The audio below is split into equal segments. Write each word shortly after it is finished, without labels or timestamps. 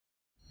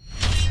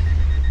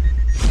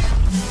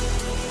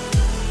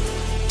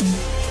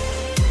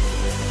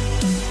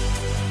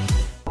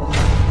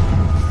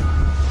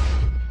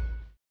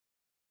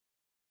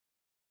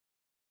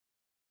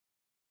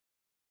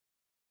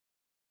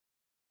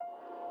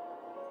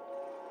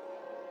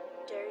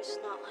cemetery's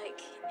not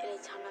like any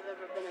town I've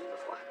ever been in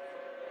before.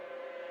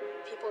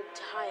 People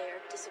die or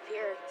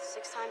disappear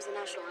 6 times the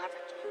national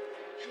average.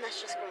 And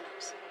that's just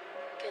grown-ups.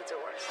 Kids are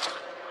worse.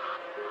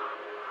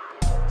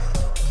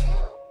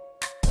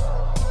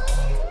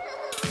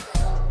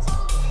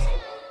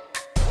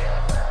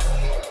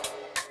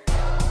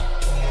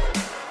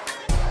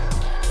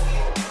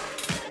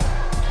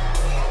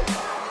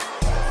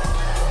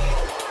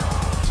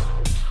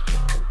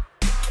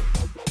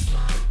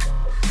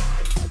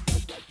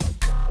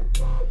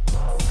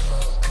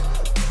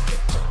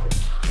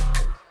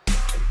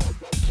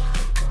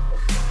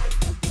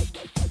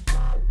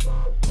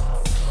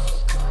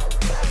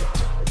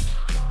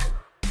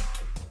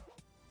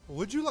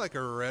 Would you like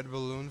a red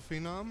balloon,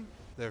 Phenom?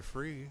 They're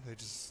free. They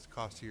just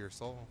cost you your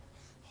soul.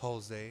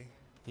 Jose.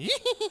 Do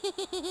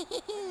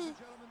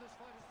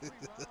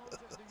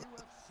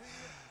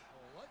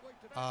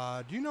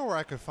you know where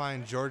I could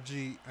find George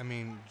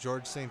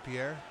St.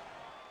 Pierre?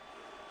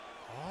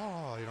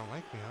 Oh, you don't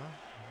like me,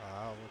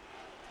 huh?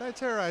 Did I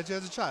terrorize you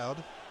as a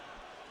child?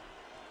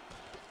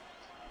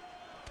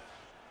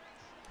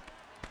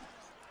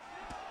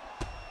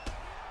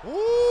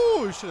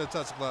 Ooh, you should have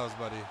touched gloves,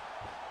 buddy.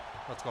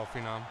 Let's go,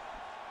 Phenom.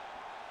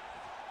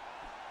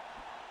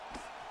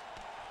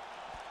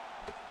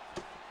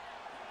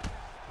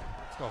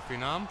 Let's go,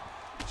 Phenom.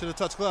 Should have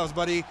touched gloves,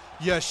 buddy.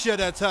 You should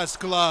have touched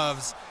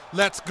gloves.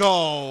 Let's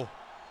go.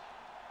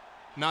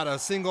 Not a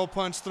single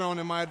punch thrown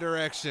in my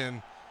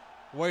direction.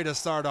 Way to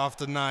start off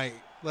the night.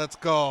 Let's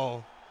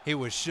go. He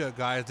was shook,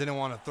 guys. Didn't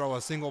want to throw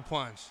a single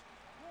punch.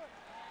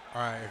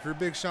 All right, if you're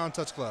Big Sean,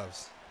 touch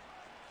gloves.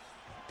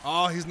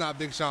 Oh, he's not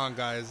Big Sean,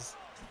 guys.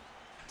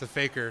 It's a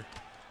faker.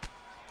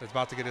 He's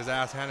about to get his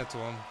ass handed to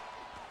him.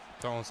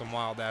 Throwing some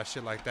wild ass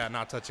shit like that,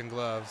 not touching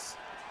gloves.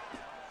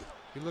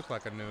 You look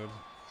like a noob.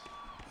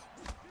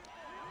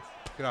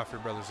 Get off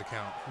your brother's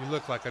account. You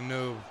look like a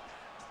noob.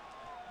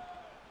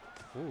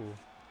 Ooh.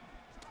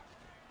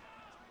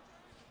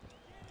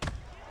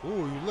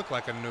 Ooh, you look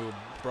like a noob,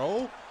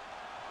 bro.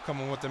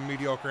 Coming with the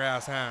mediocre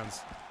ass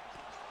hands.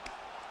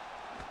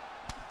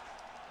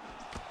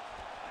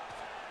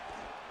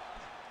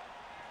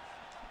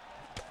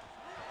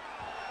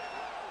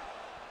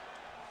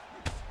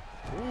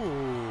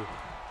 Ooh.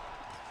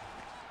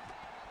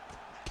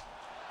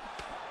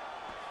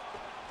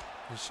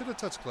 You should have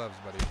touched gloves,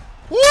 buddy.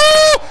 Woo!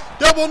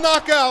 Double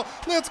knockout.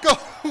 Let's go.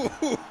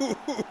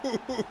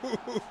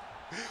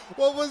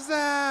 What was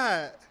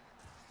that?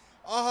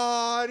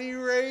 Oh, and he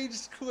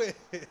rage quit.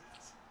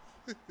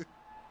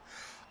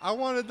 I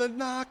wanted the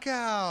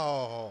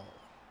knockout.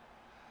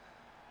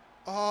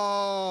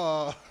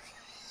 Oh.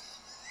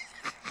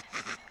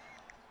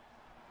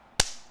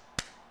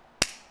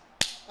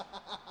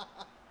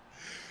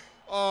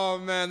 Oh,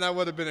 man, that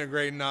would have been a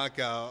great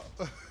knockout.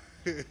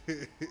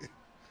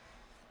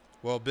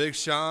 Well, Big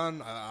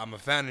Sean, I'm a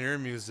fan of your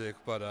music,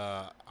 but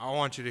I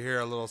want you to hear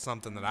a little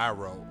something that I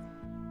wrote.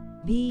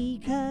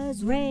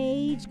 Because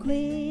rage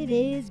quit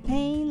is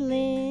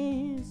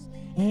painless,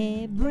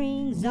 it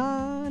brings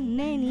on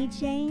many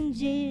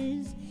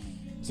changes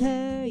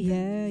to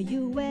your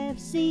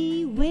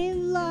UFC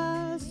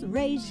win-loss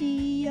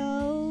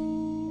ratio.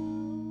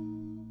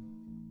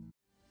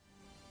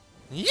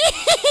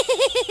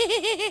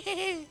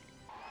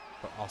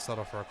 But I'll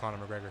settle for a Conor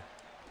McGregor.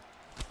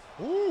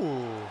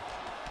 Ooh.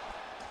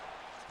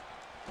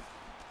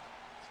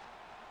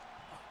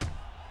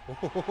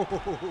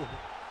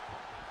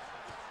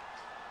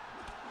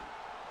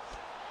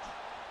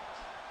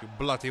 You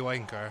bloody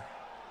wanker.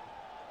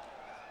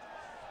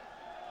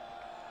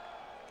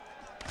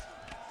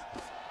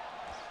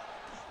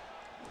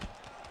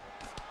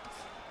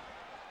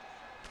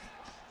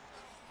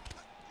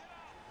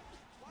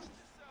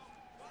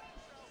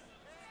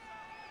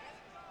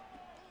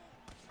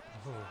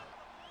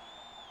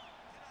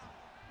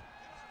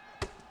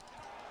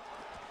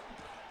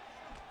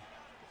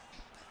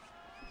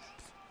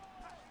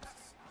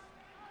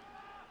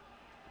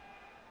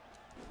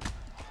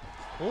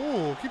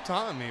 Oh, keep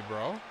taunting me,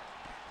 bro.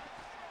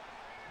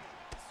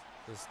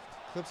 This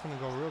clip's gonna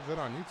go real good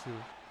on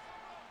YouTube.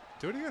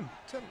 Do it again.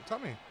 Tell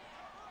me.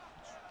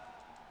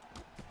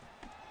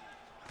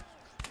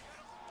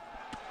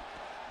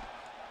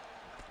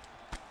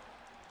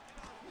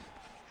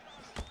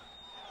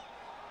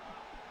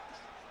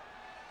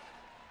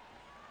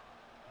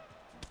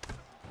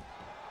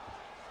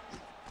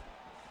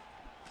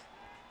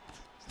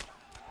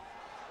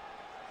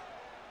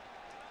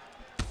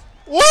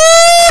 Woo!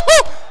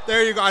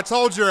 There you go. I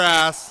told your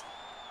ass.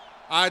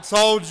 I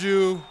told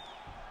you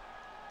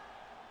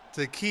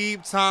to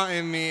keep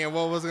taunting me, and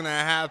what was going to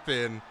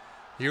happen?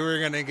 You were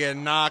going to get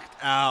knocked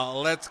out.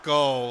 Let's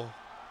go.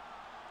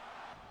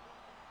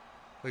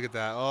 Look at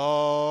that.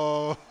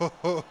 Oh.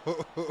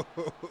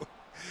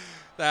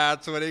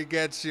 That's what it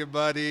gets you,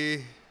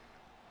 buddy.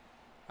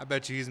 I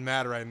bet you he's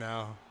mad right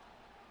now.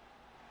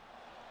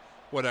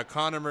 With a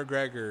Conor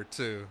McGregor,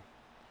 too.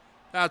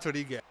 That's what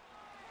he gets.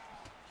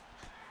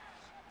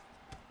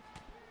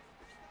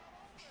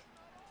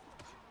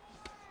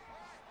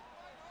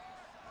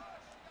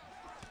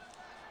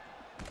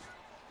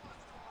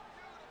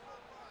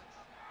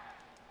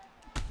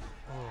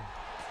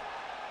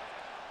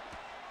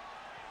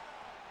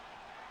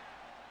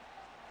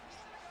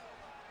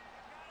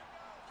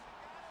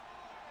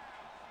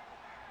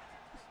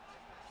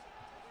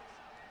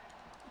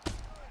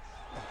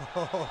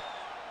 Oh.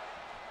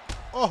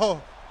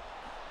 Oh.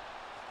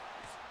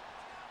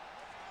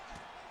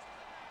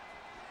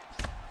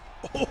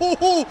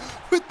 Oh,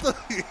 with the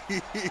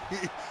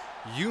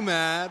you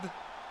mad?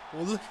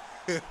 Well, look.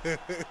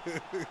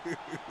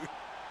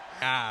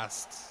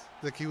 Asked.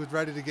 Look, he was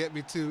ready to get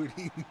me too.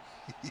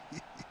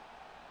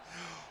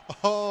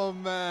 Oh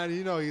man,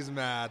 you know he's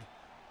mad.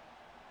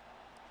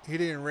 He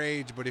didn't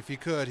rage, but if he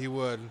could, he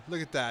would.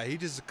 Look at that. He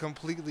just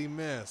completely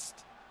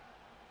missed.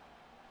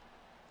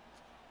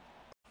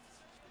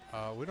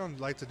 We don't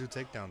like to do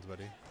takedowns,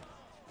 buddy.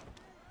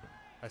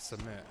 I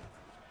submit.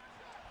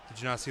 Did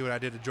you not see what I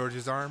did to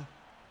Georgie's arm?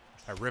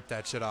 I ripped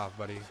that shit off,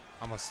 buddy.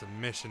 I'm a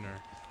submissioner.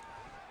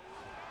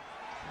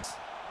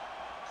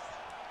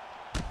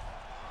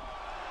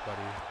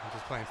 Buddy, I'm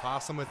just playing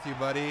possum with you,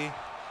 buddy.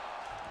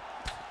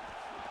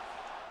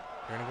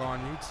 You're gonna go on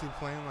YouTube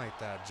playing like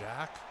that,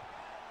 Jack.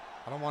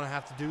 I don't want to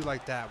have to do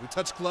like that. We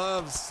touch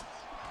gloves.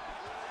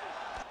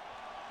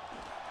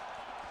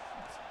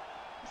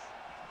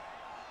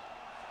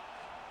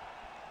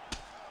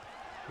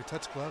 We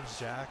touch gloves,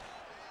 Jack.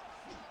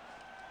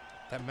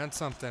 That meant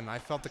something. I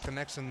felt the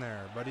connection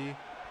there, buddy.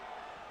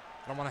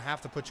 I don't want to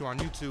have to put you on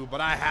YouTube, but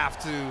I have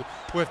to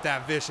with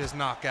that vicious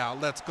knockout.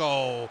 Let's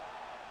go.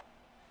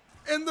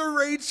 And the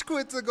rage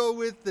quit to go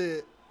with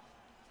it.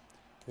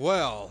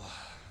 Well,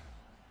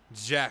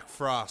 Jack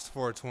Frost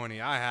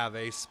 420, I have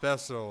a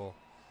special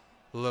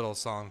little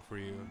song for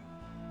you.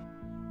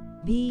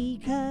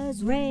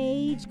 Because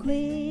rage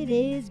quit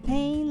is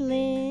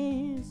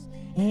painless,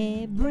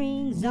 it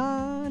brings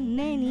on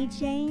many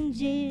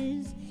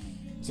changes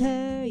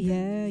to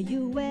your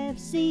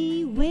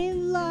UFC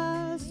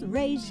win-loss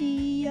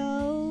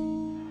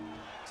ratio.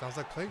 Sounds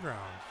like playground.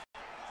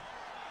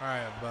 All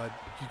right, bud.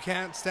 You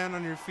can't stand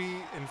on your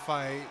feet and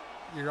fight.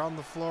 You're on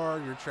the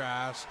floor. You're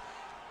trash.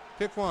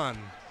 Pick one.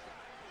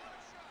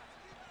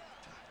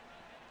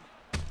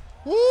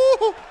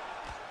 Woo!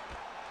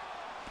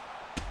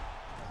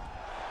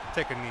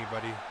 Take a knee,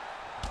 buddy.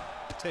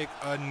 Take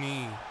a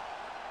knee.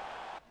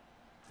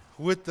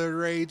 With the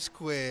rage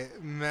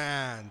quit,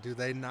 man, do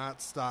they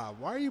not stop?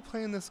 Why are you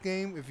playing this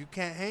game if you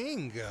can't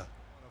hang? I want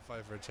to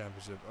fight for a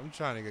championship. I'm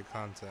trying to get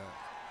content.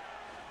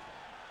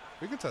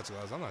 We can touch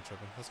gloves. I'm not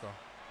tripping. Let's go.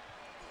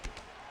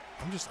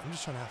 I'm just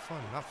trying to have fun,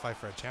 not fight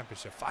for a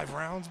championship. 5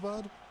 rounds,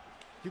 bud.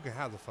 You can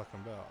have the fucking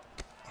belt.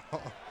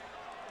 Let's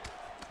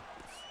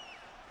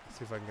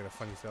see if I can get a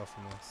funny fail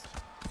from this.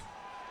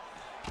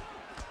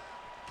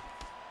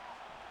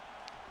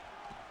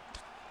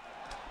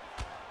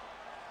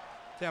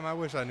 Damn, I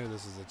wish I knew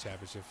this was a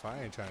championship fight.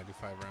 I ain't trying to do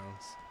 5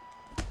 rounds.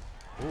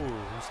 Ooh,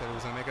 who said it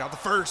was going to make it out the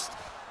first?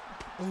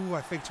 Ooh,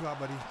 I faked you out,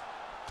 buddy.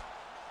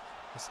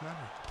 What's the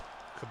matter?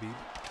 Khabib.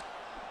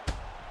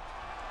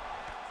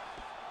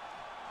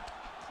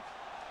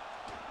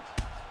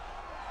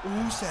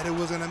 Who said it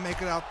was going to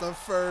make it out the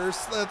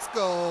first? Let's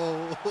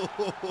go.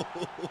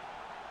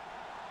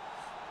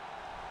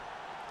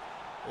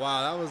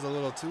 Wow, that was a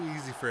little too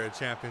easy for a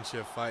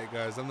championship fight,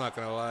 guys. I'm not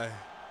going to lie.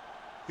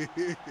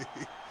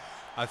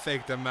 I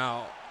faked him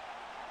out.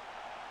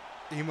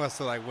 He must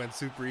have like went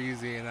super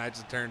easy and I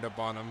just turned up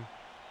on him.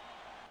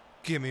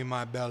 Give me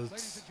my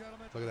belts.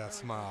 Look at that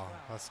smile.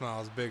 That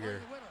smile is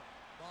bigger.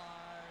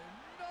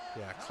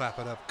 Yeah, clap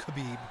it up,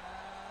 Khabib.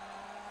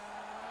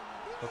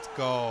 Let's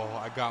go.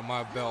 I got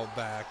my belt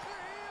back.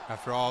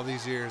 After all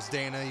these years,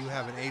 Dana, you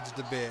haven't aged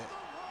a bit.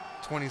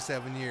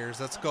 27 years.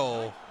 Let's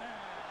go.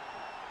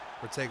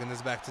 We're taking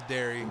this back to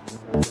Derry.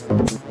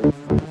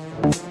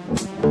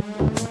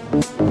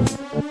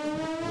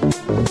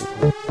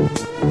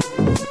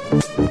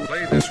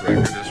 Play this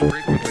record as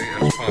frequently